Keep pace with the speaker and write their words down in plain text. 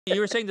You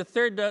were saying the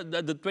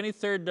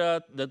 23rd,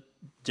 the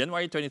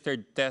January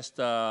 23rd test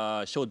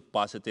showed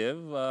positive,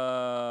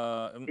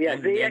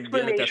 Yes, the and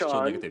the other test showed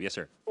explanation negative. Yes,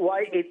 sir.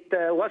 why it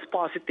was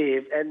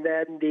positive and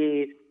then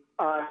the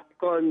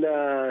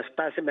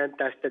specimen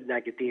tested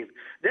negative.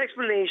 The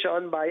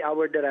explanation by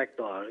our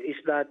director is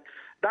that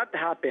that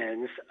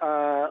happens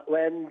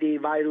when the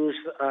virus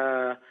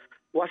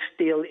was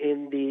still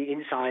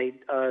inside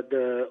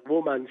the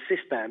woman's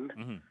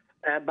system.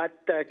 But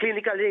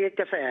clinically,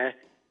 kasi,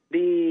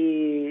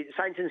 the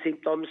signs and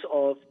symptoms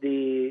of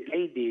the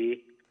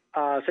lady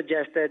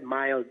suggested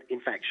mild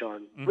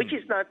infection, which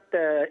is not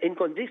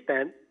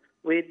inconsistent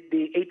with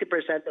the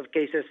 80% of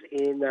cases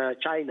in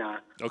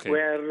China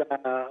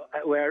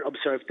were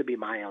observed to be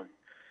mild.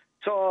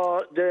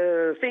 So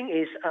the thing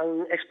is,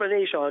 ang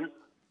explanation,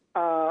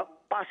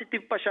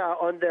 positive pa siya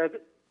on the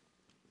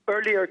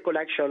earlier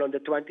collection on the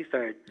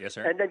 23rd, Yes,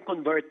 sir. and then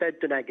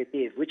converted to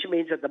negative, which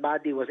means that the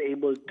body was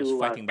able to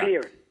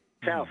clear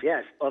itself,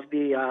 yes, of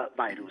the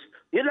virus.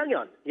 Yun lang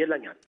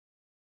yun.